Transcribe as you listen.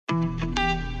You know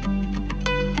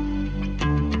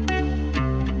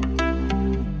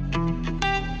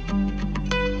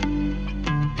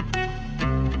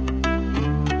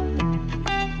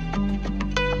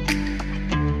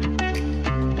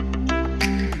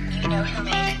who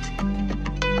made it.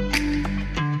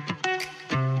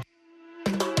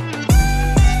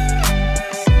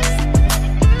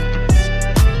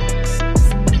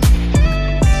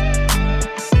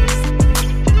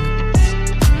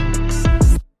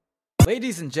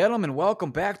 Ladies and gentlemen,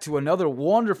 welcome back to another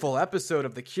wonderful episode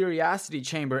of the Curiosity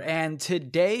Chamber. And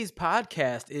today's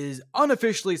podcast is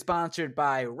unofficially sponsored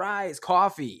by Rise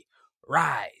Coffee.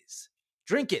 Rise.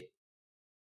 Drink it.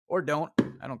 Or don't.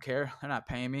 I don't care. They're not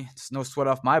paying me. It's no sweat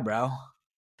off my brow.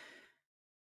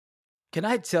 Can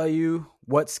I tell you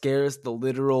what scares the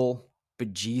literal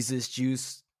bejesus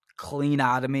juice clean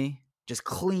out of me? Just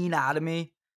clean out of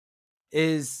me?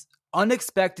 Is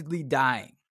unexpectedly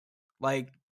dying. Like,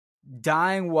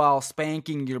 dying while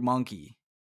spanking your monkey.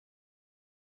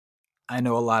 I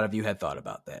know a lot of you had thought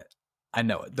about that. I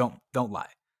know it. Don't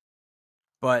lie.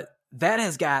 But that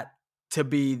has got to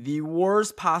be the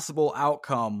worst possible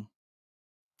outcome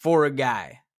for a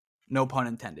guy. No pun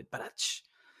intended. But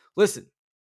listen,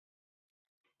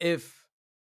 if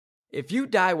you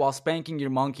die while spanking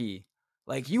your monkey,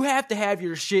 like, you have to have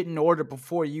your shit in order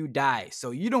before you die.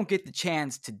 So you don't get the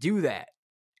chance to do that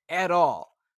at all.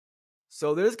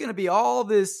 So there's going to be all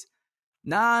this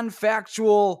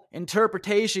non-factual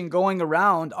interpretation going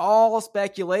around, all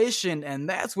speculation, and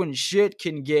that's when shit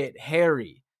can get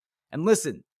hairy. And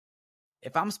listen,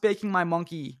 if I'm spanking my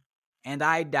monkey and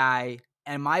I die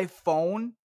and my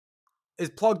phone is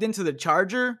plugged into the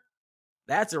charger,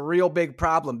 that's a real big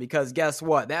problem, because guess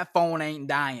what? That phone ain't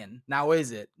dying. Now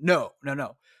is it? No.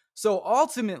 So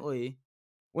ultimately,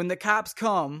 when the cops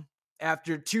come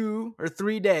after 2 or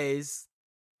 3 days,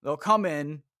 they'll come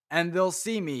in and they'll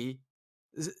see me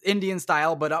Indian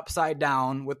style, but upside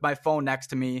down with my phone next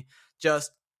to me,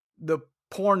 just the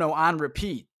porno on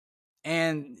repeat.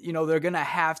 And, they're going to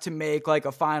have to make like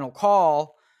a final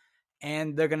call,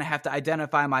 and they're going to have to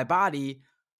identify my body,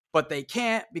 but they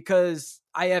can't because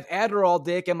I have Adderall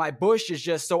dick and my bush is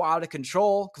just so out of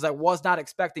control because I was not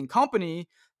expecting company.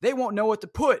 They won't know what to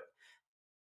put.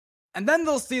 And then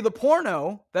they'll see the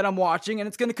porno that I'm watching, and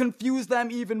it's going to confuse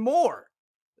them even more.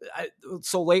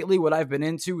 So lately what I've been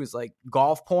into is like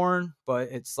golf porn, but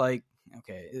it's like,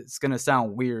 okay, it's going to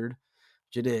sound weird,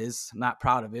 which it is. I'm not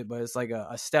proud of it, but it's like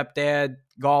a stepdad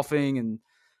golfing. And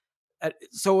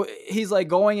so he's like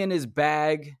going in his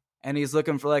bag and he's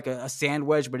looking for like a sand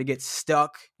wedge, but he gets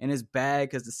stuck in his bag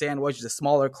because the sand wedge is a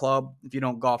smaller club. If you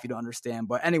don't golf, you don't understand.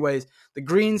 But anyways, the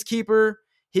greenskeeper,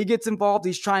 he gets involved.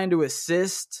 He's trying to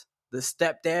assist the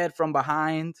stepdad from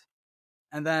behind.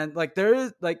 And then like there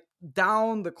is like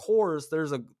down the course,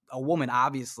 there's a woman,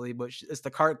 obviously, but it's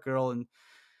the cart girl and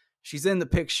she's in the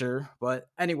picture. But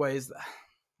anyways,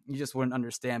 you just wouldn't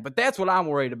understand. But that's what I'm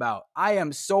worried about. I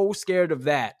am so scared of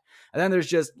that. And then there's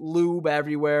just lube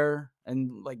everywhere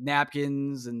and like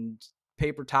napkins and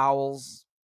paper towels.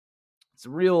 It's a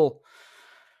real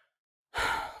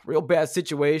bad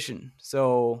situation.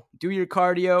 So do your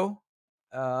cardio,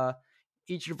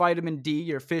 eat your vitamin D,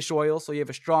 your fish oil, so you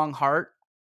have a strong heart.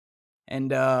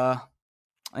 And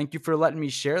thank you for letting me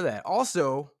share that.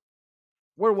 Also,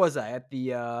 where was I? At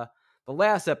the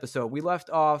last episode, we left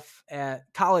off at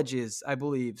colleges, I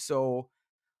believe. So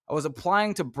I was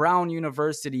applying to Brown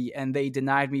University, and they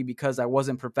denied me because I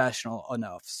wasn't professional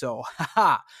enough. So,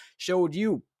 showed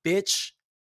you, bitch.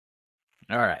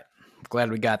 All right. Glad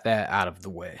we got that out of the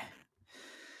way.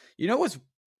 You know what's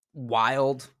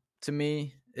wild to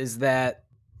me is that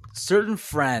certain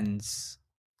friends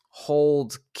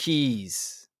hold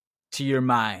keys to your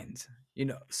mind.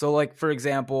 So like, for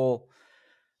example,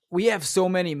 we have so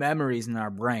many memories in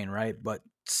our brain, right? But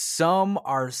some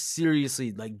are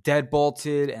seriously like dead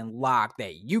bolted and locked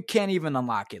that you can't even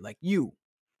unlock it. Like you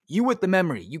with the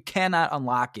memory, you cannot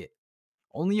unlock it.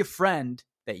 Only a friend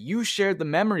that you shared the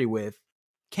memory with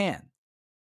can.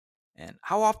 And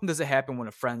how often does it happen when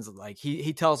a friend's like,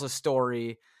 he tells a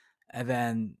story and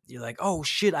then you're like, oh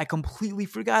shit, I completely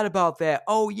forgot about that.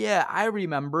 Oh yeah, I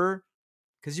remember,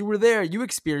 because you were there, you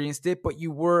experienced it, but you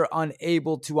were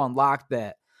unable to unlock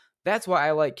that. That's why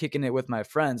I like kicking it with my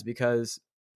friends, because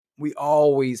we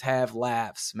always have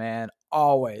laughs, man.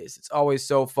 Always. It's always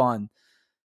so fun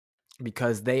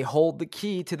because they hold the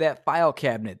key to that file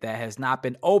cabinet that has not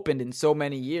been opened in so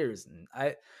many years.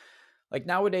 And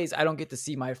nowadays, I don't get to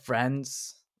see my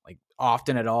friends like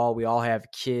often at all. We all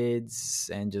have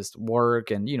kids and just work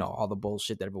and, all the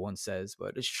bullshit that everyone says.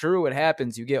 But it's true. It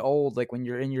happens. You get old. Like when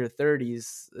you're in your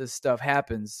 30s, this stuff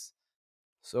happens.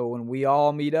 So when we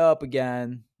all meet up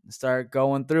again and start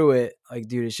going through it, like,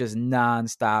 dude, it's just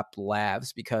nonstop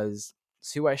laughs because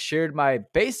it's who I shared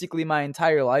basically my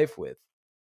entire life with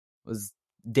was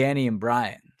Danny and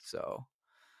Brian. So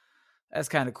that's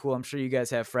kind of cool. I'm sure you guys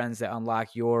have friends that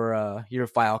unlock your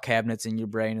file cabinets in your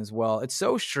brain as well. It's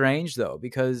so strange though,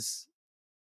 because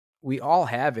we all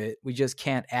have it. We just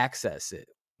can't access it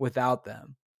without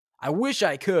them. I wish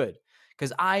I could,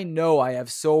 because I know I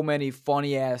have so many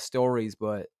funny ass stories,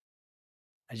 but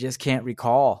I just can't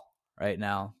recall right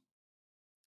now.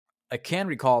 I can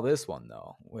recall this one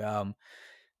though.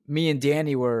 Me and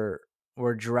Danny were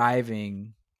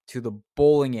driving to the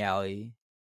bowling alley,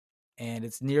 and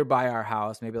it's nearby our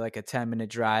house, maybe like a 10-minute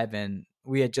drive, and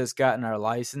we had just gotten our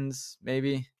license,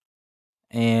 maybe.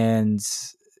 And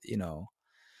you know,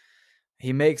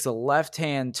 he makes a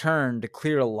left-hand turn to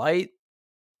clear a light,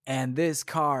 and this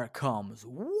car comes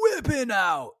whipping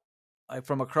out like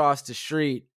from across the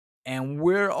street, and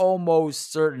we're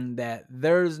almost certain that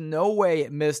there's no way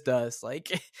it missed us.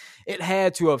 Like, it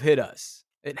had to have hit us.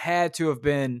 It had to have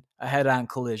been a head-on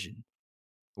collision.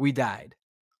 We died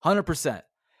 100%.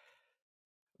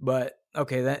 But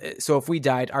okay, so if we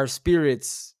died, our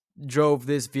spirits drove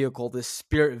this vehicle, this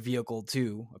spirit vehicle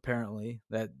too, apparently,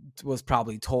 that was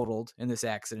probably totaled in this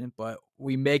accident. But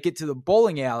we make it to the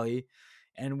bowling alley,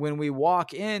 and when we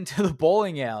walk into the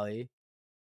bowling alley,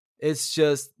 it's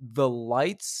just the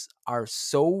lights are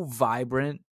so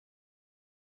vibrant.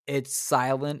 It's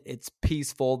silent. It's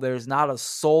peaceful. There's not a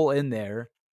soul in there.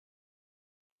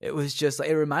 It was just,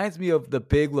 it reminds me of the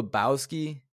Big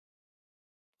Lebowski.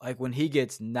 Like when he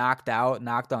gets knocked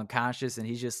unconscious, and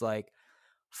he's just like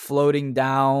floating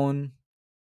down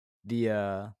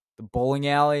the bowling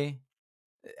alley.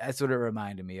 That's what it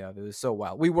reminded me of. It was so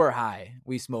wild. We were high.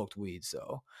 We smoked weed,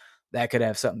 so that could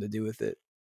have something to do with it.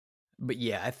 But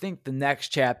yeah, I think the next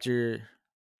chapter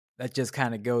that just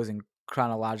kind of goes in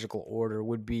chronological order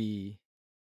would be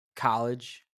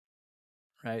college,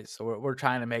 right? So we're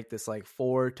trying to make this like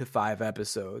 4 to 5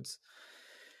 episodes.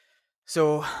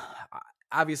 So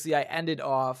obviously I ended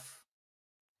off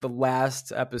the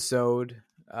last episode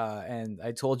and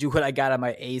I told you what I got on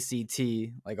my ACT.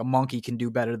 Like, a monkey can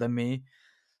do better than me.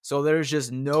 So there's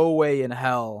just no way in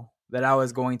hell that I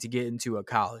was going to get into a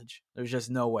college. There's just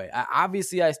no way.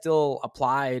 Obviously, I still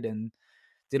applied and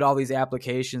did all these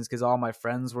applications because all my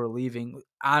friends were leaving.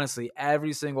 Honestly,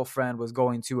 every single friend was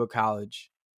going to a college.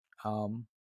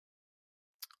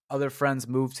 Other friends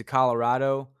moved to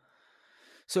Colorado.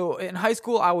 So in high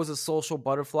school, I was a social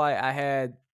butterfly. I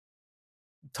had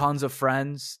tons of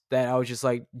friends that I was just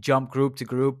like jump group to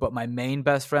group, but my main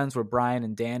best friends were Brian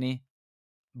and Danny.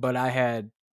 But I had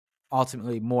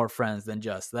ultimately more friends than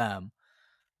just them.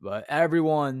 But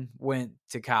everyone went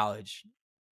to college,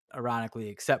 ironically,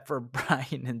 except for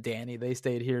Brian and Danny. They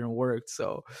stayed here and worked,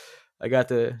 so I got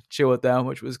to chill with them,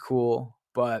 which was cool.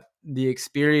 But the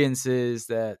experiences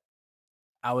that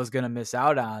I was going to miss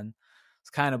out on was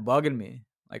kind of bugging me.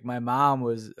 Like, my mom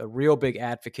was a real big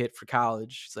advocate for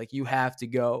college. It's like, you have to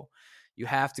go. You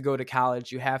have to go to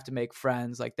college. You have to make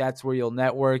friends. Like, that's where you'll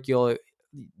network. You'll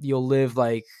live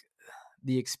like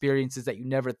the experiences that you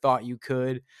never thought you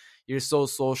could. You're so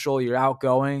social. You're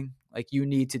outgoing. Like, you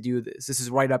need to do this. This is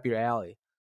right up your alley.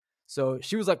 So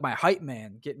she was like my hype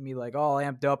man, getting me like all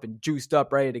amped up and juiced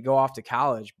up, ready to go off to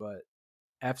college. But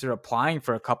after applying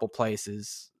for a couple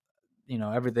places,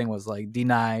 everything was like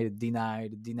denied.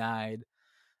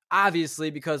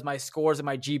 Obviously, because my scores and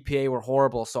my GPA were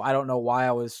horrible. So I don't know why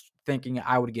I was thinking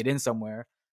I would get in somewhere.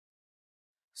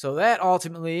 So that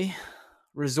ultimately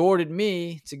resorted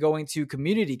me to going to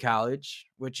community college,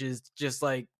 which is just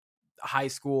like high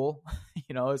school.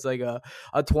 It's like a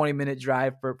 20-minute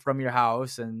drive from your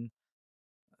house, and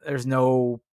there's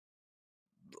no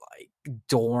like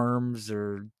dorms,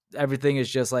 or everything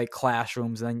is just like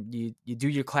classrooms, and you do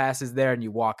your classes there and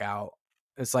you walk out.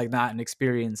 It's like not an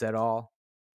experience at all.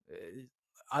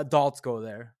 Adults go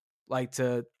there like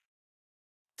to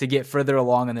get further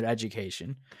along in their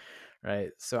education,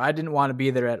 right? So I didn't want to be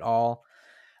there at all.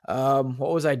 What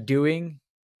was I doing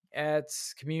at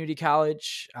community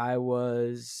college? I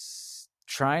was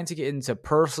trying to get into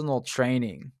personal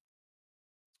training.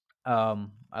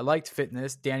 I liked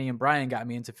fitness. Danny and Brian got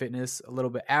me into fitness a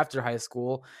little bit after high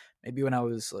school, maybe when I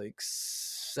was like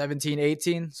 17,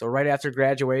 18. So right after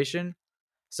graduation,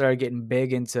 started getting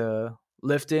big into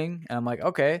lifting. And I'm like,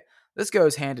 okay, this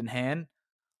goes hand in hand.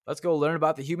 Let's go learn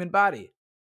about the human body.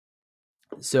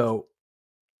 So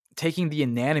taking the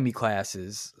anatomy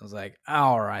classes, I was like,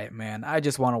 all right, man, I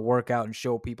just want to work out and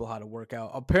show people how to work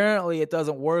out. Apparently, it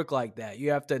doesn't work like that.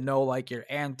 You have to know like your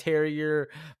anterior,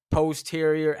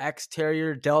 posterior,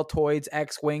 exterior, deltoids,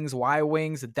 X wings, Y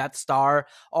wings, the Death Star,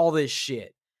 all this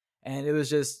shit. And it was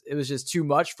just too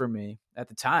much for me at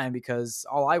the time because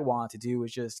all I wanted to do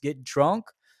was just get drunk,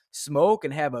 smoke,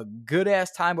 and have a good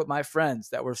ass time with my friends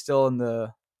that were still in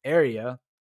the area.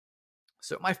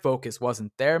 So my focus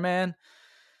wasn't there, man.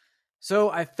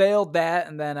 So I failed that,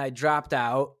 and then I dropped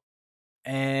out,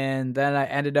 and then I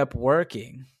ended up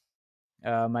working.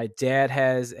 My dad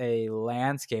has a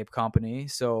landscape company,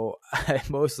 so I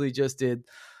mostly just did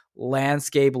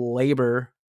landscape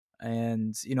labor.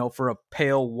 And, for a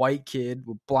pale white kid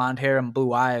with blonde hair and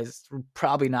blue eyes,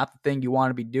 probably not the thing you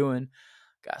want to be doing.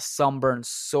 Got sunburned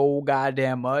so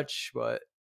goddamn much, but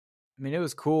I mean, it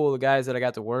was cool. The guys that I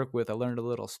got to work with, I learned a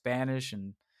little Spanish,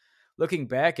 and looking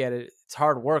back at it, it's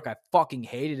hard work. I fucking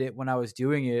hated it when I was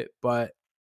doing it, but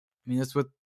I mean, that's what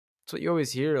you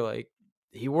always hear. Like,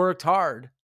 he worked hard.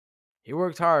 He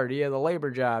worked hard. He had a labor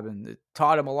job, and it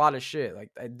taught him a lot of shit. Like,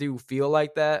 I do feel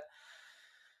like that,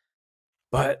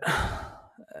 but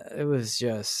it was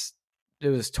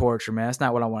torture, man. That's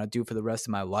not what I want to do for the rest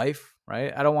of my life,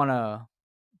 right? I don't want to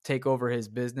take over his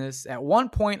business. At one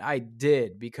point, I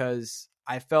did because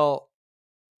I felt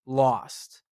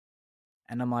lost.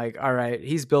 And I'm like, all right,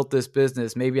 he's built this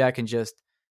business. Maybe I can just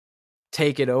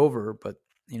take it over. But,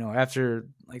 after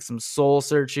like some soul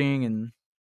searching and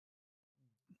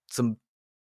some,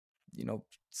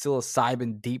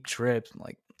 psilocybin deep trips, I'm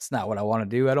like, it's not what I want to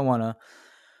do. I don't want to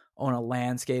own a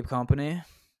landscape company.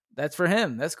 That's for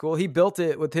him. That's cool. He built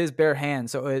it with his bare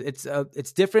hands. So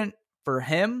it's different for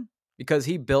him because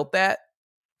he built that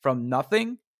from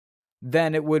nothing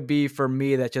than it would be for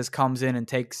me that just comes in and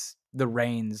takes the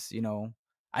reins.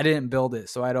 I didn't build it,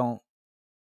 so I don't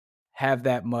have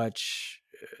that much.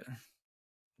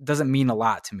 Doesn't mean a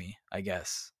lot to me, I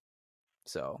guess.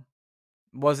 So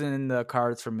it wasn't in the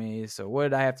cards for me. So what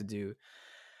did I have to do?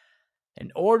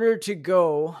 In order to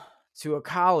go to a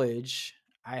college,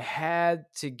 I had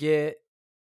to get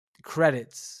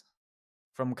credits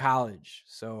from college.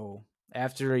 So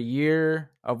after a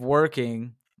year of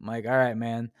working, I'm like, all right,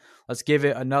 man, let's give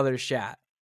it another shot.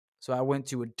 So I went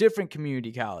to a different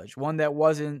community college, one that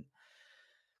wasn't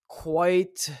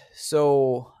quite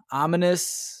so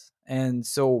ominous and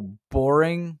so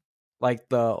boring like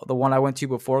the one I went to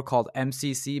before called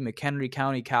MCC, McHenry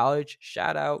County College.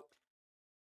 Shout out.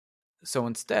 So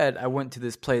instead, I went to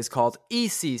this place called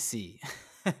ECC,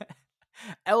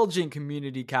 Elgin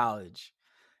Community College.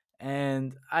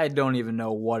 And I don't even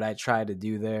know what I tried to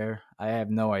do there. I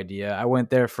have no idea. I went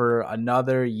there for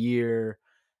another year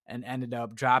and ended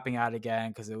up dropping out again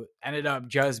because it ended up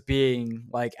just being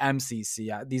like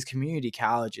MCC. These community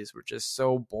colleges were just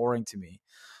so boring to me.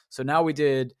 So now we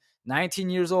did 19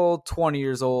 years old, 20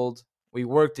 years old. We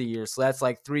worked a year. So that's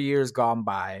like 3 years gone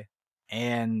by.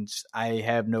 And I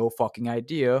have no fucking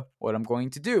idea what I'm going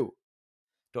to do.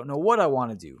 Don't know what I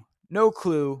want to do. No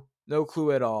clue. No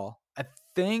clue at all. I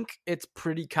think it's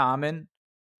pretty common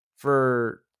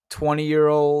for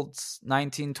 20-year-olds,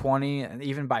 19, 20, and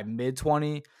even by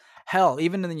mid-20. Hell,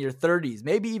 even in your 30s,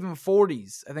 maybe even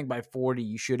 40s. I think by 40,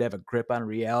 you should have a grip on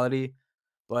reality.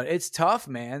 But it's tough,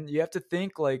 man. You have to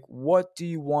think, like, what do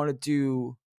you want to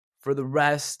do for the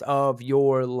rest of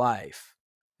your life?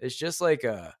 It's just like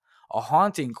a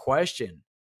haunting question.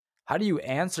 How do you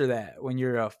answer that when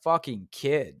you're a fucking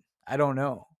kid? I don't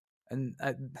know. And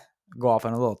I go off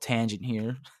on a little tangent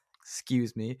here.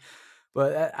 Excuse me.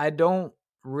 But I don't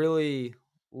really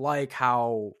like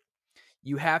how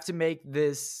you have to make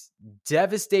this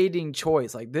devastating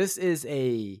choice. Like, this is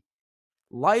a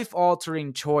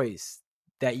life-altering choice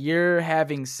that you're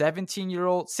having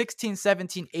 17-year-olds, 16,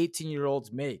 17,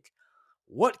 18-year-olds make.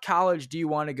 What college do you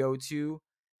want to go to?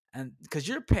 And because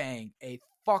you're paying a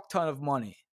fuck ton of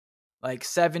money, like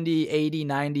 70, 80,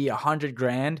 90, 100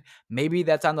 grand. Maybe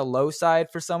that's on the low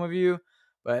side for some of you,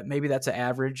 but maybe that's an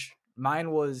average.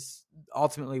 Mine was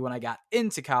ultimately, when I got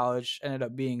into college, ended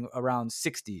up being around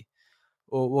 60.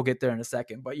 We'll get there in a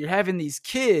second. But you're having these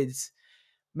kids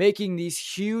making these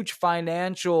huge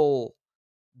financial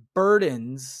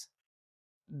burdens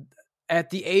at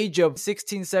the age of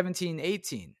 16, 17,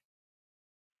 18.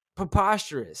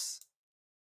 Preposterous.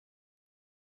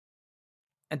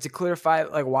 And to clarify,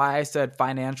 like, why I said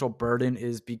financial burden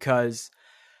is because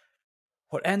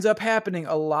what ends up happening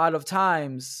a lot of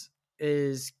times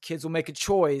is kids will make a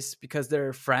choice because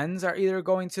their friends are either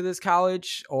going to this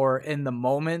college, or in the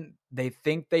moment they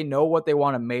think they know what they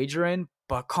want to major in.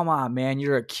 But come on, man,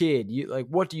 you're a kid. You, like,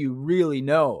 what do you really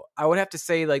know? I would have to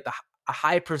say, like, the a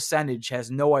high percentage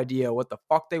has no idea what the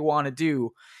fuck they want to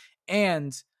do.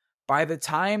 And by the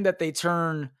time that they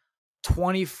turn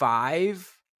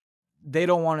 25, they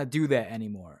don't want to do that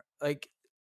anymore. Like,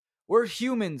 we're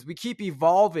humans. We keep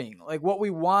evolving. Like, what we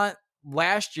want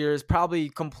last year is probably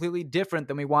completely different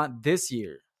than we want this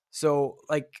year. So,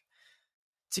 like,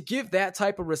 to give that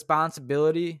type of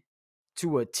responsibility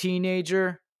to a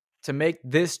teenager to make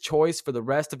this choice for the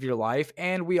rest of your life.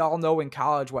 And we all know in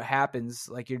college what happens.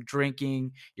 Like, you're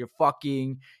drinking, you're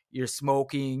fucking, you're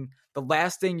smoking. The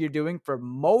last thing you're doing for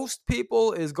most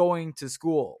people is going to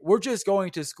school. We're just going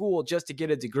to school just to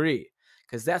get a degree,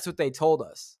 because that's what they told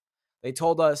us. They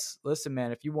told us, listen,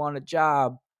 man, if you want a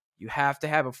job, you have to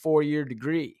have a 4-year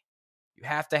degree. You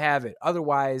have to have it.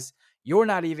 Otherwise, you're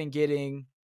not even getting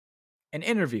an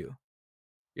interview.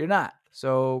 You're not.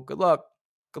 So good luck.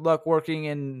 Good luck working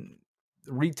in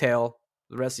retail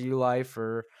the rest of your life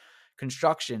or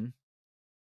construction.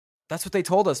 That's what they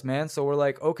told us, man. So we're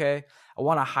like, okay, I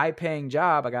want a high-paying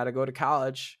job. I got to go to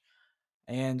college.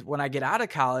 And when I get out of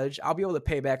college, I'll be able to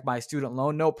pay back my student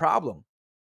loan, no problem.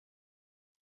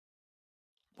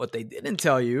 What they didn't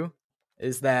tell you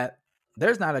is that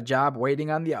there's not a job waiting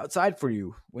on the outside for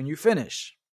you when you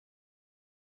finish.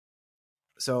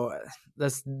 So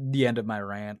that's the end of my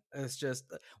rant. It's just,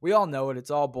 we all know it.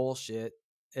 It's all bullshit.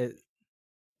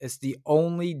 It's the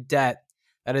only debt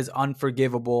that is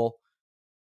unforgivable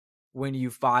when you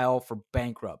file for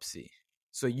bankruptcy.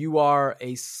 So you are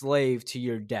a slave to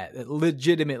your debt.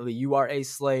 Legitimately, you are a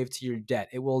slave to your debt.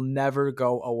 It will never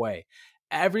go away.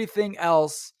 Everything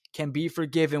else can be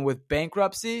forgiven with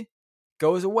bankruptcy,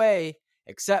 goes away,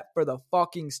 except for the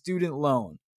fucking student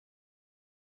loan.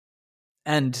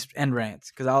 And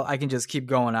rant, because I can just keep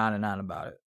going on and on about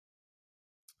it.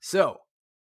 So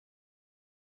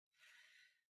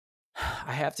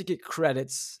I have to get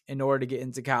credits in order to get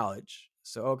into college.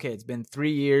 So, okay, it's been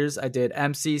 3 years. I did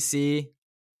MCC.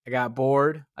 I got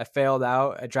bored. I failed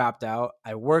out. I dropped out.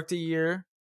 I worked a year.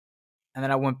 And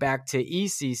then I went back to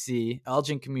ECC,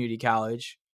 Elgin Community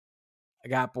College. I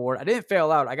got bored. I didn't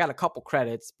fail out. I got a couple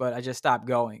credits, but I just stopped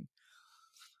going.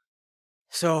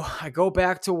 So I go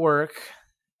back to work,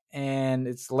 and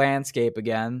it's landscape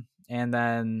again. And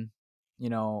then,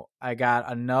 I got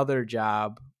another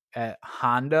job at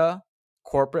Honda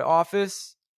corporate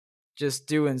office, just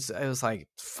doing, it was like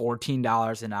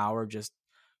 $14 an hour, just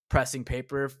pressing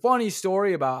paper. Funny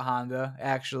story about Honda,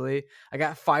 actually. I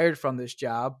got fired from this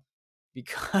job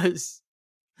because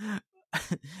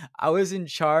I was in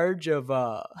charge of,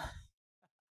 I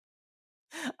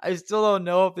still don't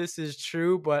know if this is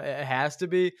true, but it has to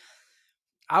be.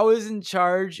 I was in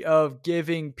charge of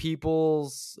giving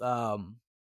people's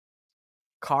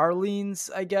car liens,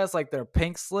 I guess, like their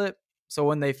pink slip. So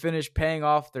when they finish paying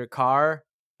off their car,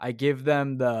 I give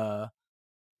them the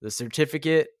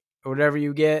certificate or whatever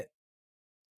you get.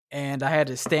 And I had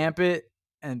to stamp it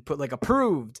and put like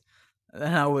approved. And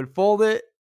then I would fold it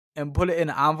and put it in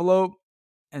an envelope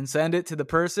and send it to the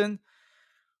person.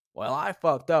 Well, I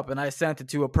fucked up and I sent it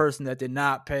to a person that did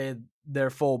not pay their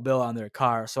full bill on their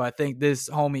car. So I think this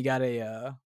homie got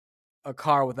a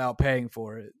car without paying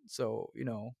for it. So,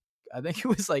 I think it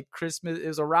was like Christmas. It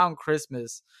was around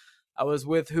Christmas. I was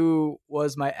with who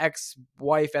was my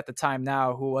ex-wife at the time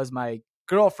now, who was my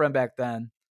girlfriend back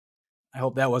then. I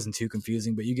hope that wasn't too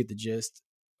confusing, but you get the gist.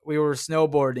 We were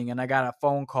snowboarding and I got a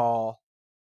phone call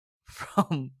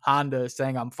from Honda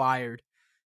saying I'm fired.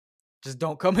 Just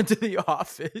don't come into the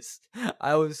office.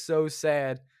 I was so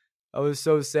sad. I was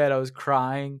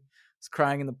crying. I was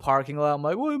crying in the parking lot. I'm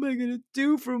like, what am I going to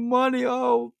do for money?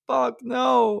 Oh, fuck,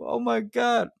 no. Oh, my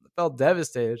God. I felt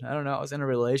devastated. I don't know. I was in a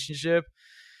relationship.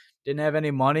 Didn't have any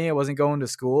money. I wasn't going to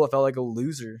school. I felt like a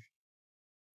loser.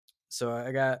 So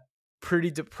I got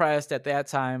pretty depressed at that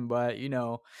time. But, you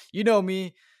know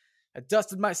me. I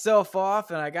dusted myself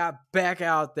off and I got back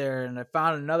out there and I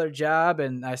found another job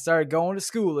and I started going to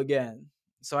school again.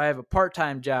 So I have a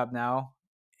part-time job now.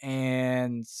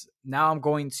 And now I'm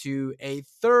going to a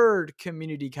third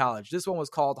community college. This one was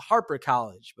called Harper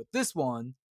College, but this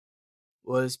one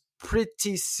was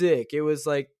pretty sick. It was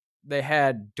like they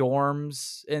had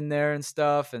dorms in there and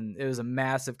stuff, and it was a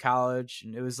massive college,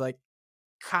 and it was like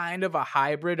kind of a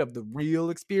hybrid of the real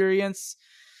experience.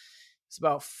 It's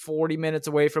about 40 minutes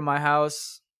away from my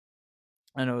house,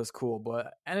 and it was cool,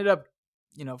 but ended up,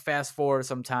 fast forward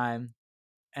some time,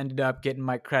 ended up getting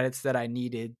my credits that I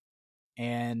needed.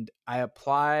 And I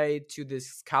applied to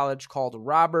this college called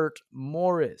Robert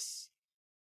Morris.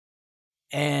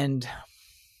 And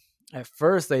at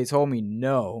first they told me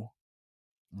no.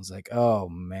 I was like, oh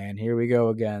man, here we go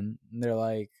again. And they're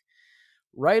like,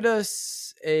 write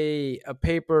us a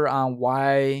paper on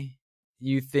why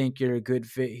you think you're a good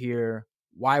fit here,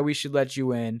 why we should let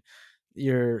you in.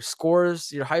 Your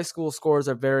scores, your high school scores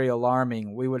are very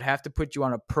alarming. We would have to put you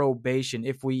on a probation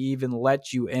if we even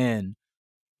let you in.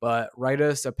 But write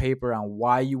us a paper on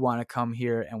why you want to come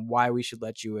here and why we should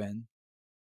let you in.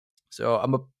 So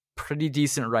I'm a pretty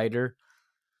decent writer.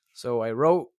 So I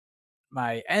wrote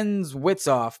my ends wits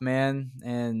off, man,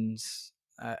 and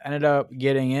I ended up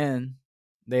getting in.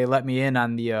 They let me in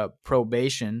on the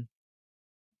probation,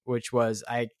 which was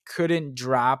I couldn't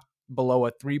drop below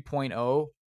a 3.0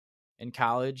 in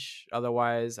college.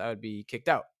 Otherwise, I would be kicked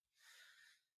out.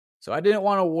 So I didn't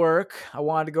want to work. I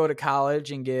wanted to go to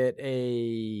college and get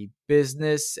a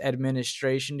business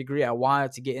administration degree. I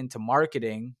wanted to get into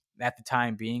marketing at the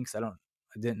time being, because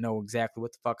I didn't know exactly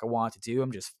what the fuck I wanted to do.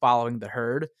 I'm just following the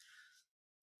herd.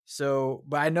 So,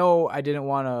 but I know I didn't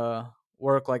want to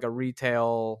work like a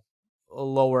retail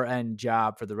lower end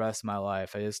job for the rest of my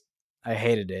life. I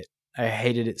hated it. I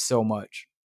hated it so much.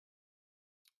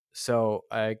 So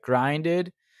I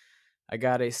grinded. I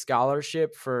got a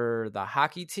scholarship for the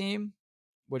hockey team,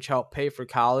 which helped pay for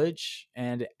college,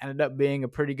 and it ended up being a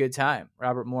pretty good time.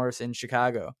 Robert Morris in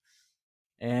Chicago.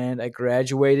 And I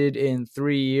graduated in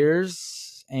 3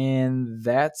 years, and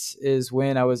that is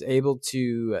when I was able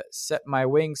to set my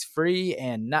wings free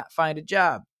and not find a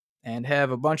job and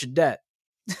have a bunch of debt.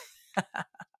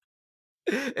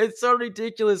 It's so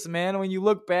ridiculous, man, when you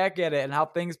look back at it and how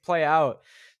things play out.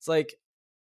 It's like,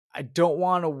 I don't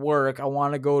want to work. I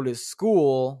want to go to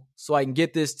school so I can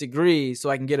get this degree so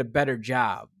I can get a better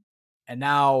job. And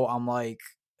now I'm like,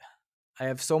 I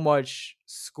have so much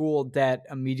school debt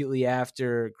immediately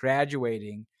after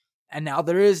graduating. And now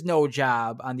there is no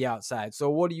job on the outside. So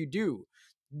what do?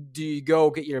 Do you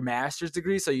go get your master's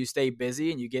degree so you stay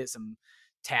busy and you get some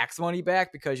tax money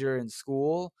back because you're in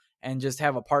school and just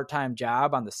have a part-time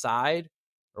job on the side?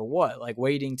 Or what? Like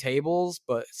waiting tables?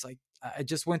 But it's like, I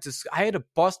had to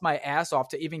bust my ass off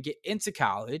to even get into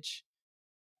college.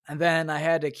 And then I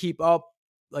had to keep up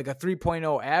like a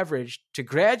 3.0 average to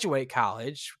graduate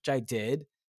college, which I did.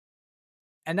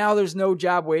 And now there's no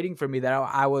job waiting for me that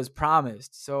I was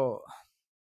promised. So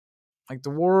like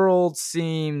the world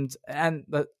seemed, and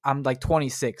I'm like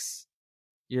 26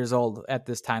 years old at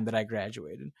this time that I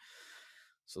graduated.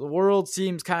 So the world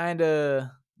seems kind of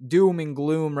doom and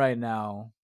gloom right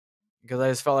now, because I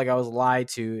just felt like I was lied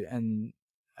to, and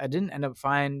I didn't end up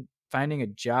finding a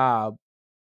job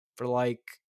for like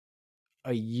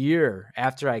a year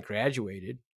after I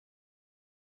graduated.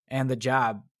 And the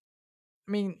job,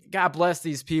 I mean, God bless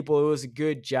these people. It was a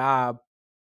good job.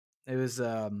 It was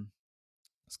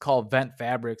it's called Vent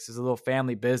Fabrics. It's a little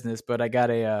family business, but I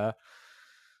got a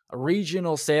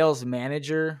regional sales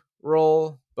manager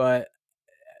role, but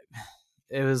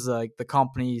it was like the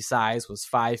company size was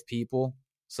 5 people.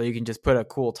 So you can just put a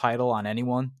cool title on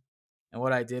anyone. And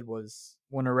what I did was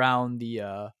went around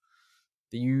the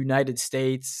United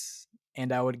States,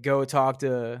 and I would go talk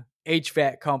to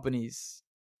HVAC companies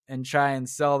and try and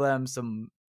sell them some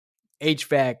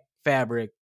HVAC fabric.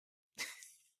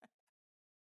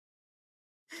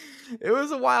 It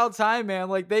was a wild time, man.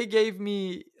 Like they gave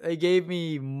me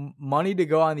money to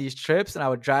go on these trips, and I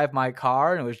would drive my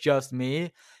car, and it was just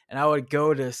me. And I would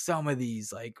go to some of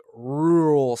these like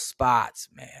rural spots,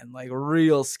 man, like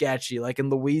real sketchy, like in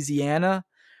Louisiana.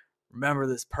 Remember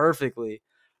this perfectly.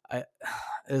 It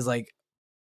was like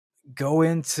go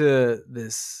into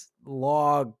this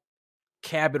log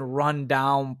cabin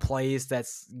rundown place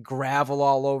that's gravel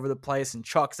all over the place and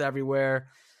trucks everywhere.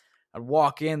 I'd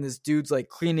walk in, this dude's like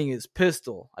cleaning his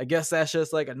pistol. I guess that's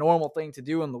just like a normal thing to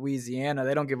do in Louisiana.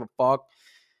 They don't give a fuck.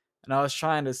 And I was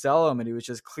trying to sell him, and he was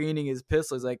just cleaning his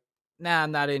pistol. He's like, nah,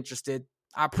 I'm not interested.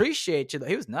 I appreciate you, though.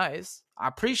 He was nice. I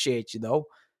appreciate you, though.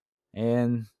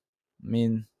 And, I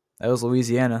mean, that was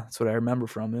Louisiana. That's what I remember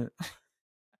from it.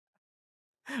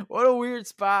 What a weird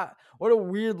spot. What a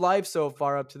weird life so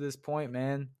far up to this point,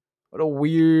 man. What a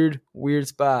weird, weird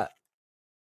spot.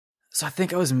 So I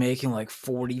think I was making like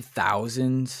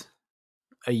 40,000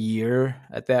 a year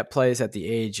at that place at the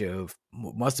age of,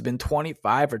 must have been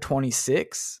 25 or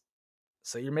 26.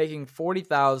 So you're making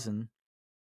 40,000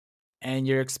 and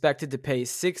you're expected to pay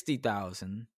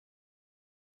 60,000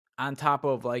 on top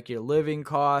of like your living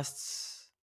costs.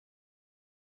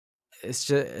 It's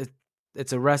just,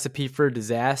 it's a recipe for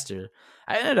disaster.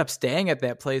 I ended up staying at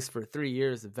that place for 3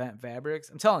 years at Vent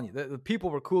Fabrics. I'm telling you, the people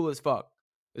were cool as fuck.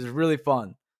 It was really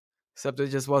fun, except it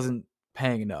just wasn't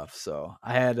paying enough. So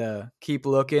I had to keep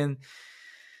looking.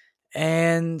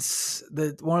 And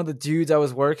one of the dudes I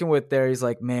was working with there, he's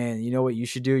like, man, you know what you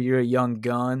should do? You're a young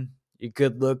gun. You're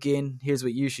good looking. Here's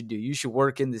what you should do. You should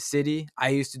work in the city. I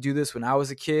used to do this when I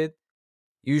was a kid.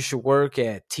 you should work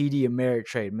at TD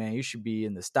Ameritrade, man. You should be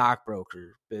in the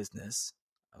stockbroker business.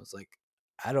 I was like,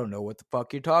 I don't know what the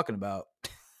fuck you're talking about.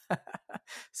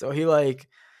 So he like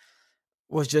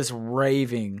was just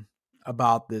raving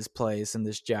about this place and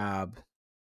this job.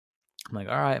 I'm like,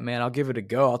 all right, man, I'll give it a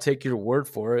go. I'll take your word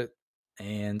for it.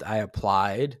 And I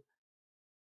applied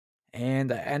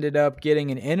and I ended up getting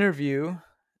an interview.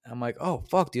 I'm like, oh,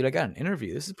 fuck, dude, I got an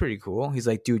interview. This is pretty cool. He's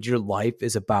like, dude, your life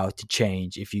is about to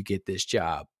change if you get this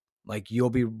job. Like, you'll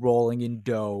be rolling in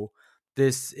dough.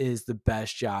 This is the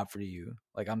best job for you.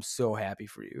 Like, I'm so happy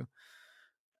for you.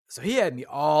 So he had me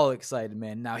all excited,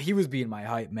 man. Now he was being my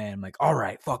hype man. I'm like, all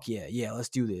right, fuck yeah, let's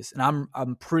do this. And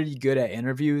I'm pretty good at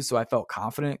interviews, so I felt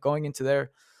confident going into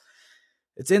there.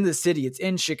 It's in the city. It's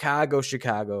in Chicago.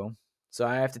 So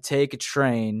I have to take a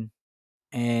train,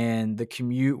 and the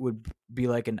commute would be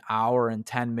like an hour and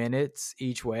 10 minutes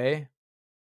each way.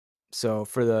 So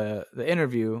for the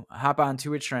interview, I hop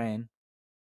onto a train.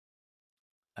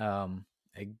 I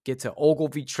get to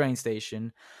Ogilvie train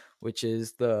station, which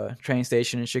is the train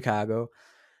station in Chicago.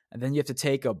 And then you have to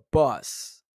take a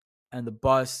bus. And the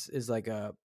bus is like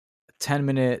a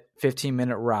 10-minute,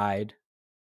 15-minute ride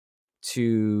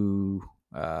to,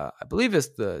 I believe it's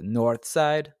the north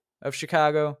side of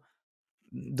Chicago.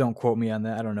 Don't quote me on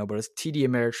that. I don't know, but it's TD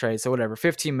Ameritrade. So whatever,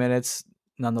 15 minutes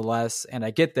nonetheless. And I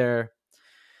get there.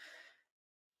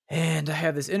 And I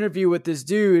have this interview with this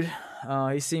dude.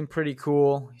 He seemed pretty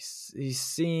cool. He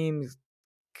seemed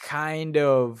kind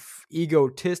of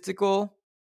egotistical,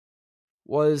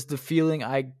 was the feeling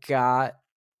I got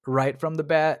right from the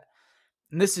bat.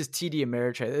 And this is TD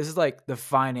Ameritrade. This is like the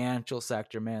financial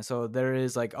sector, man. So there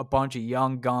is like a bunch of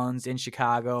young guns in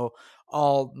Chicago,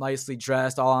 all nicely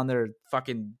dressed, all on their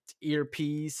fucking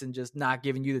earpiece and just not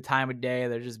giving you the time of day.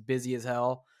 They're just busy as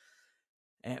hell.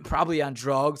 And probably on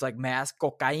drugs like mass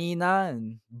cocaina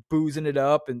and boozing it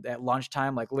up and at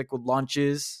lunchtime, like liquid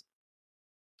lunches.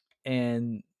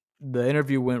 And the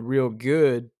interview went real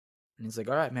good. And he's like,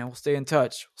 all right, man, we'll stay in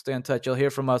touch. You'll hear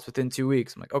from us within 2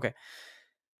 weeks. I'm like, okay.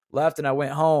 Left and I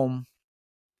went home,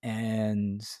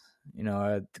 and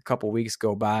a couple weeks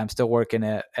go by. I'm still working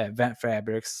at Vent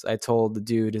Fabrics. I told the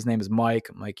dude, his name is Mike.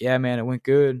 I'm like, yeah, man, it went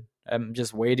good. I'm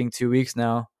just waiting 2 weeks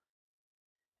now.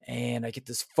 And I get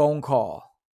this phone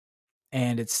call,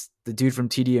 and it's the dude from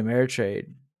TD Ameritrade.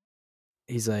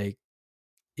 He's like,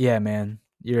 yeah, man,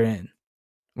 you're in.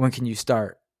 When can you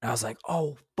start? And I was like,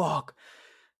 oh, fuck.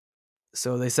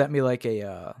 So they sent me like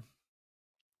a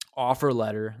offer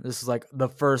letter. This is like the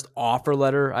first offer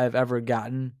letter I've ever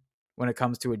gotten when it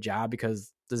comes to a job,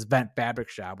 because this Vent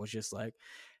Fabrics job was just like,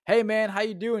 hey, man, how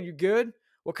you doing? You good?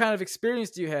 What kind of experience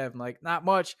do you have? I'm like, not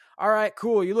much. All right,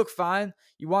 cool. You look fine.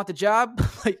 You want the job?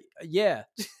 Like, yeah.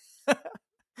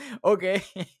 Okay.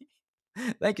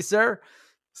 Thank you, sir.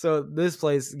 So this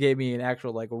place gave me an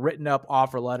actual like written up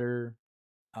offer letter.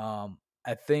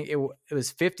 I think it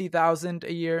was $50,000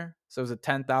 a year. So it was a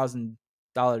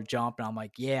 $10,000 jump. And I'm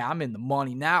like, yeah, I'm in the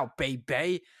money now,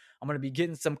 baby. I'm going to be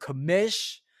getting some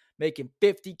commish, making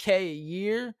 $50K a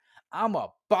year. I'm a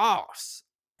boss.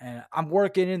 And I'm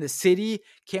working in the city.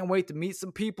 Can't wait to meet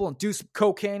some people and do some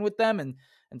cocaine with them and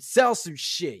sell some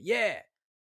shit. Yeah.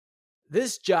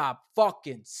 This job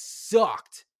fucking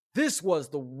sucked. This was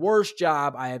the worst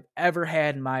job I have ever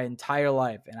had in my entire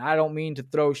life. And I don't mean to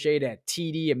throw shade at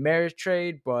TD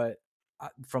Ameritrade, but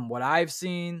from what I've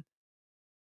seen,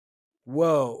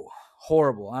 whoa,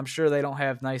 horrible. I'm sure they don't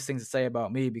have nice things to say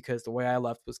about me, because the way I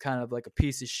left was kind of like a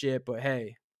piece of shit, but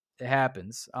hey, it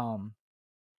happens.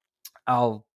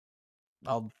 I'll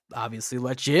obviously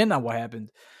let you in on what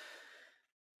happened.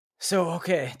 So,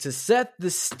 okay, to set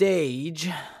the stage,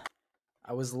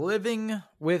 I was living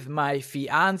with my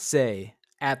fiance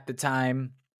at the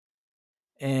time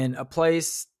in a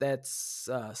place that's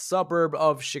a suburb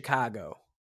of Chicago.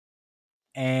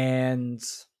 And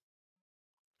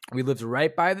we lived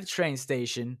right by the train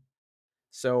station.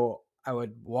 So I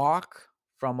would walk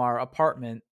from our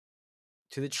apartment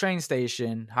to the train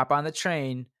station, hop on the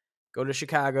train, go to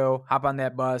Chicago, hop on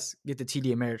that bus, get to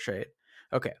TD Ameritrade.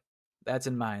 Okay, that's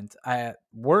in mind.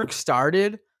 Work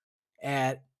started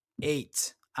at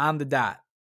 8 on the dot.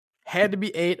 Had to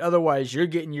be 8, otherwise you're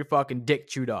getting your fucking dick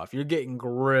chewed off. You're getting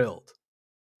grilled,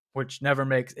 which never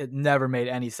made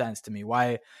any sense to me.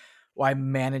 Why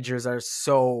managers are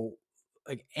so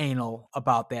like anal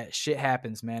about that. Shit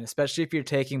happens, man. Especially if you're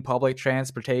taking public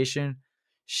transportation,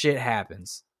 shit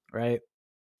happens, right?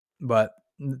 But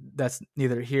that's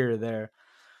neither here or there.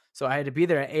 So I had to be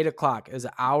there at 8 o'clock. It was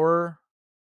an hour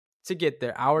to get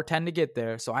there, hour 10 to get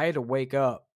there. So I had to wake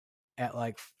up at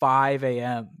like 5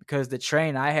 a.m. because the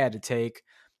train I had to take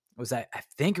was at, I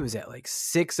think it was at like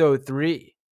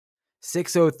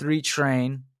 6:03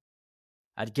 train.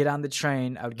 I'd get on the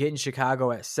train. I would get in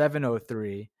Chicago at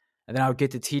 7:03, and then I would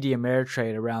get to TD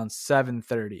Ameritrade around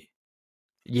 7:30.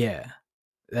 Yeah,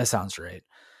 that sounds right.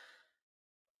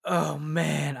 Oh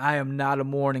man, I am not a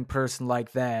morning person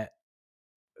like that.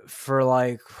 For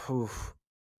like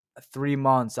 3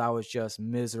 months, I was just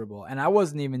miserable, and I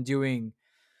wasn't even doing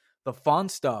the fun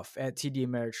stuff at TD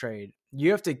Ameritrade.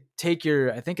 You have to take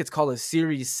your, I think it's called a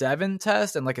Series 7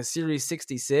 test and like a Series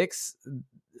 66.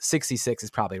 66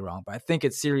 is probably wrong, but I think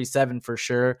it's Series 7 for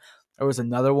sure. There was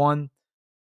another one.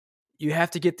 You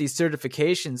have to get these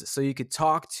certifications so you could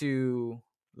talk to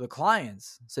the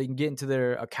clients, so you can get into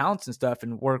their accounts and stuff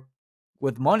and work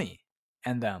with money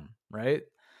and them, right?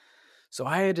 So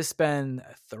I had to spend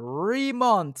 3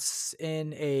 months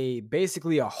in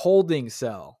basically a holding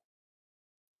cell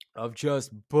of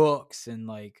just books and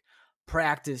like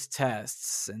practice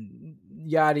tests and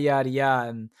yada yada yada.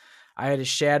 And I had to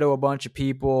shadow a bunch of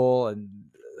people, and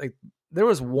like there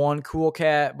was one cool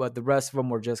cat, but the rest of them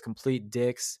were just complete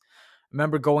dicks. I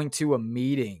remember going to a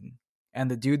meeting, and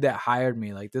the dude that hired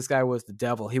me, like this guy was the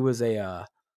devil. He was a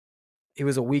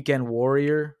weekend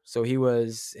warrior, so he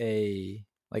was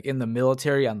like in the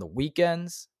military on the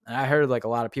weekends. And I heard like a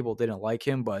lot of people didn't like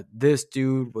him, but this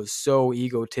dude was so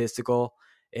egotistical.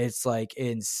 It's like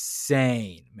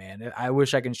insane, man. I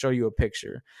wish I can show you a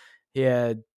picture. He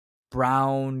had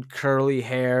brown curly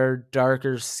hair,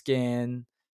 darker skin,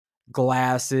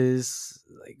 glasses,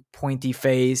 like pointy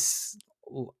face,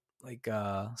 like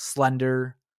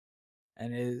slender,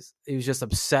 and he was just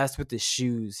obsessed with the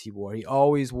shoes he wore. He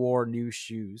always wore new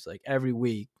shoes, like every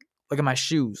week. Look at my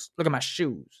shoes. Look at my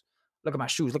shoes. Look at my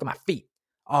shoes. Look at my feet.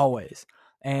 Always.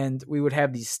 And we would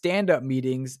have these stand-up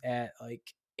meetings at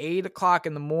like 8:00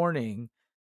 in the morning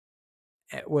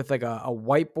with like a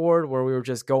whiteboard where we were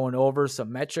just going over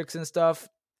some metrics and stuff.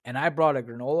 And I brought a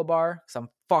granola bar because I'm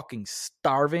fucking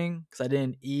starving because I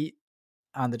didn't eat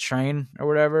on the train or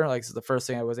whatever. Like, it's the first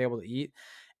thing I was able to eat.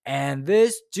 And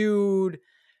this dude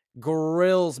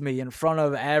grills me in front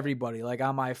of everybody, like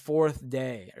on my 4th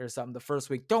day or something, the first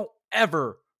week. Don't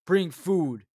ever bring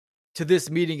food to this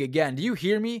meeting again. Do you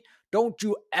hear me? Don't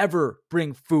you ever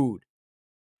bring food.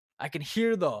 I can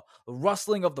hear the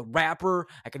rustling of the wrapper.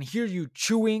 I can hear you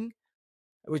chewing,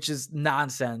 which is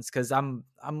nonsense because I'm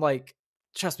like,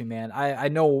 trust me, man, I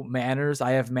know manners.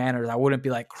 I have manners. I wouldn't be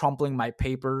like crumpling my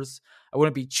papers. I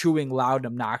wouldn't be chewing loud and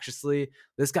obnoxiously.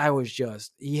 This guy was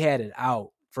just, he had it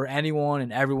out for anyone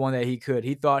and everyone that he could.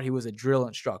 He thought he was a drill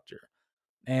instructor.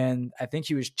 And I think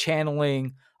he was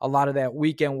channeling a lot of that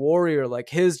weekend warrior, like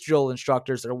his drill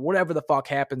instructors or whatever the fuck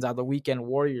happens on the weekend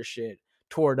warrior shit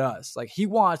toward us. Like, he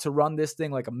wanted to run this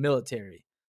thing like a military.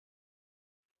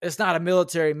 It's not a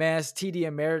military, man. It's TD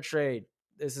Ameritrade.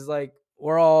 This is like,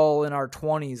 we're all in our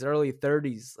 20s, early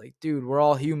 30s. Like, dude, we're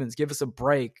all humans. Give us a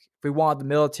break. If we want the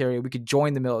military, we could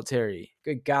join the military.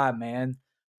 Good God, man.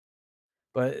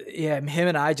 But yeah, him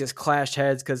and I just clashed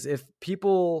heads because I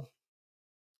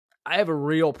have a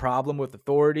real problem with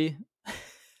authority.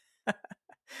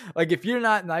 Like, if you're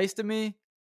not nice to me,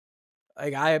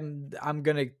 like I'm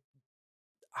gonna,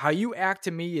 how you act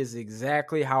to me is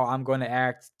exactly how I'm going to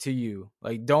act to you.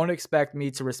 Like, don't expect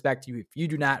me to respect you if you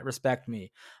do not respect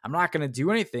me. I'm not going to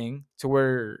do anything to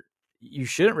where you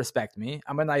shouldn't respect me.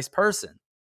 I'm a nice person.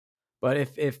 But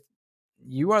if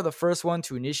you are the first one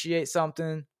to initiate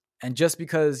something, and just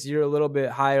because you're a little bit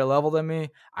higher level than me,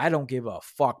 I don't give a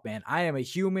fuck, man. I am a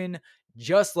human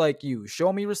just like you.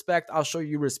 Show me respect, I'll show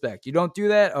you respect. You don't do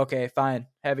that? Okay, fine.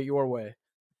 Have it your way.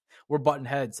 We're button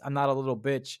heads. I'm not a little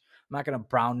bitch. I'm not going to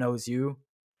brown nose you.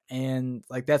 And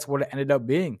like, that's what it ended up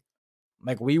being.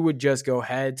 Like, we would just go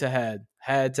head to head,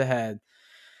 head to head.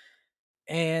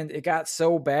 And it got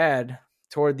so bad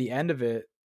toward the end of it.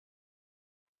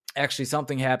 Actually,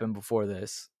 something happened before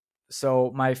this.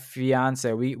 So my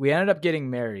fiance, we ended up getting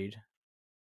married.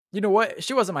 You know what?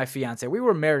 She wasn't my fiance. We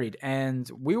were married, and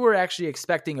we were actually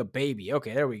expecting a baby.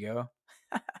 Okay, there we go.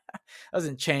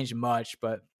 Doesn't change much,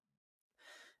 but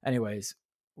anyways,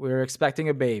 we were expecting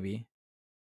a baby.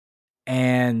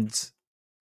 And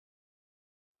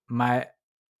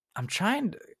I'm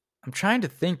trying to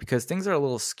think because things are a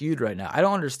little skewed right now. I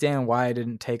don't understand why I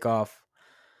didn't take off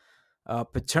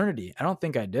paternity. I don't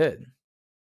think I did.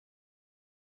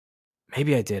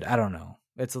 Maybe I did. I don't know.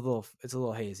 It's a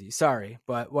little hazy. Sorry,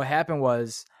 but what happened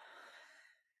was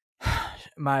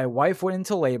my wife went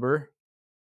into labor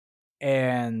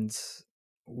and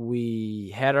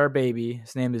we had our baby.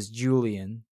 His name is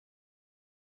Julian.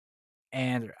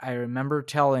 And I remember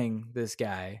telling this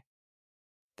guy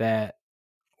that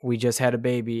we just had a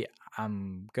baby.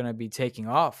 I'm going to be taking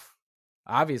off,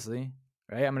 obviously,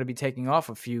 right? I'm going to be taking off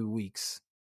a few weeks.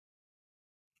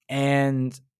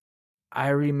 And I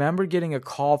remember getting a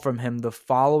call from him the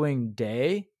following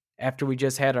day after we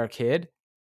just had our kid.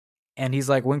 And he's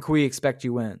like, when can we expect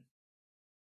you in?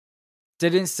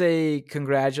 Didn't say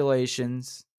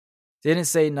congratulations. Didn't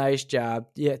say nice job.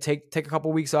 Yeah, take a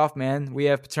couple weeks off, man. We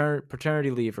have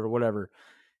paternity leave or whatever.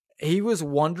 He was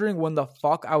wondering when the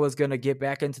fuck I was going to get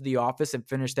back into the office and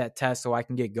finish that test so I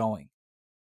can get going.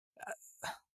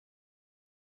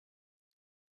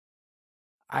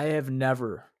 I have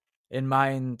never in my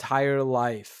entire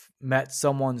life met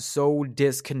someone so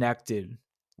disconnected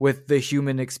with the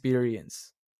human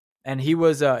experience. And he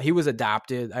was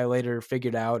adopted, I later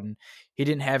figured out, and he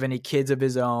didn't have any kids of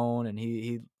his own, and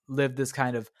he lived this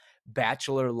kind of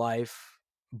bachelor life.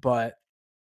 But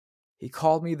he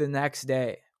called me the next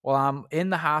day while I'm in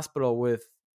the hospital with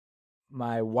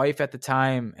my wife at the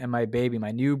time and my baby,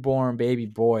 my newborn baby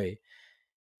boy,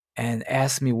 and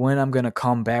asked me when I'm going to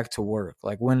come back to work.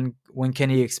 Like, when can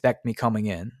he expect me coming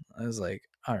in? I was like,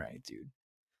 all right, dude,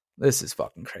 this is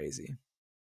fucking crazy.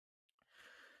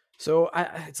 So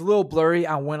it's a little blurry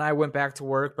on when I went back to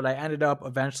work, but I ended up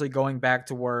eventually going back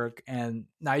to work. And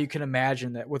now you can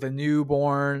imagine that with a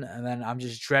newborn, and then I'm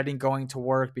just dreading going to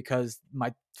work because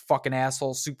my fucking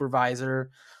asshole supervisor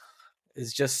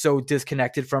is just so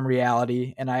disconnected from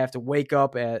reality. And I have to wake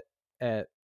up at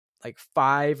like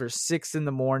 5 or 6 in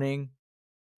the morning,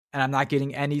 and I'm not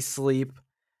getting any sleep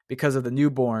because of the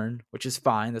newborn, which is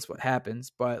fine. That's what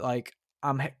happens. But like,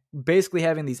 I'm basically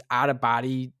having these out of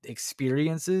body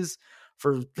experiences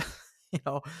for,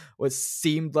 what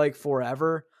seemed like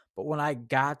forever. But when I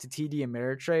got to TD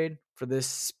Ameritrade for this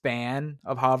span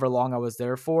of however long I was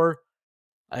there for,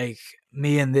 like,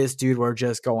 me and this dude were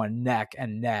just going neck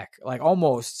and neck, like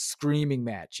almost screaming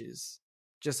matches.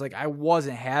 Just like, I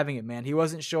wasn't having it, man. He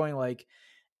wasn't showing like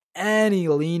any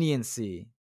leniency,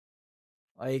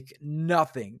 like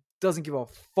nothing. Doesn't give a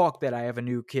fuck that I have a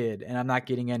new kid and I'm not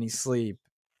getting any sleep.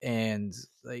 And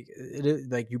like, it is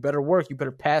like, you better work. You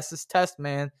better pass this test,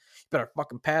 man. You better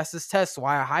fucking pass this test. So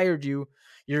I hired you.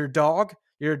 You're a dog.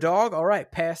 You're a dog. All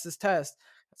right, pass this test.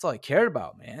 That's all I cared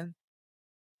about, man.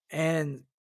 And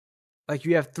like,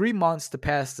 you have 3 months to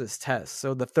pass this test.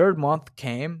 So the third month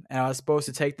came and I was supposed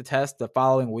to take the test the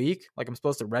following week. Like, I'm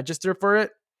supposed to register for it.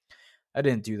 I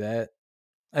didn't do that.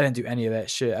 I didn't do any of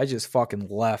that shit. I just fucking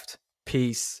left.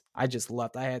 Peace. I just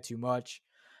left. I had too much.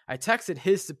 I texted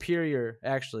his superior,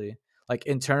 actually, like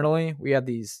internally. We had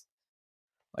these,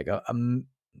 like a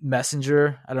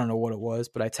messenger. I don't know what it was,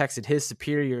 but I texted his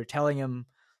superior telling him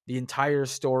the entire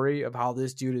story of how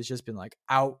this dude has just been like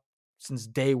out since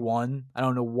day one. I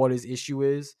don't know what his issue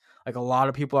is. Like, a lot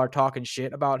of people are talking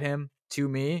shit about him to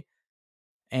me.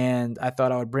 And I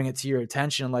thought I would bring it to your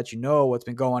attention and let you know what's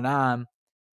been going on.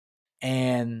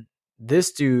 And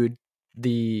this dude,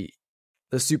 the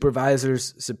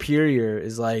supervisor's superior,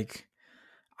 is like,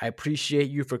 I appreciate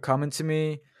you for coming to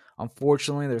me.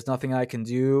 Unfortunately, there's nothing I can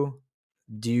do.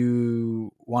 Do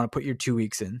you want to put your 2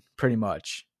 weeks in? Pretty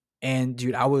much. And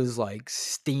dude, I was like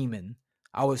steaming.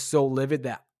 I was so livid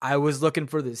that I was looking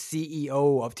for the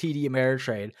CEO of TD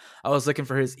Ameritrade. I was looking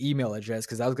for his email address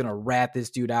because I was going to rat this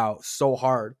dude out so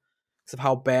hard because of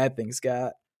how bad things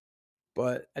got.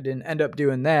 But I didn't end up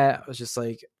doing that. I was just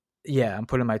like, yeah, I'm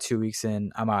putting my 2 weeks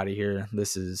in. I'm out of here.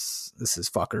 This is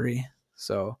fuckery.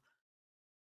 So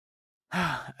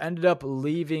I ended up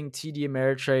leaving TD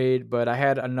Ameritrade, but I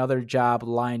had another job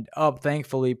lined up,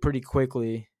 thankfully, pretty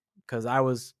quickly, because I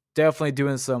was definitely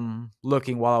doing some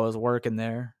looking while I was working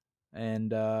there.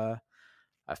 And I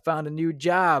found a new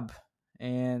job.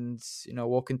 And,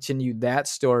 we'll continue that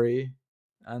story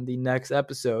on the next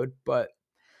episode. But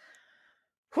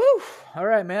whew. All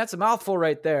right, man. That's a mouthful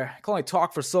right there. I can only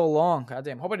talk for so long.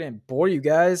 Goddamn. Hope I didn't bore you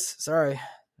guys. Sorry.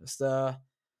 Just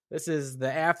this is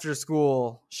the after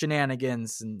school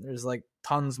shenanigans, and there's like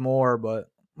tons more, but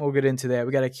we'll get into that.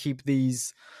 We got to keep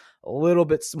these a little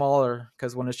bit smaller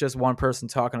because when it's just one person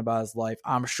talking about his life,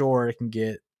 I'm sure it can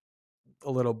get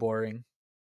a little boring.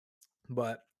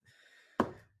 But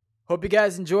hope you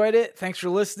guys enjoyed it. Thanks for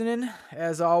listening.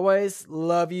 As always,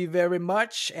 love you very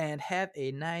much and have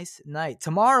a nice night.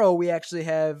 Tomorrow, we actually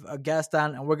have a guest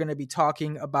on, and we're going to be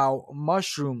talking about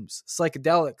mushrooms,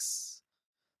 psychedelics.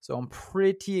 So I'm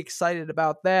pretty excited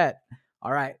about that.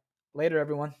 All right. Later,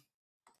 everyone.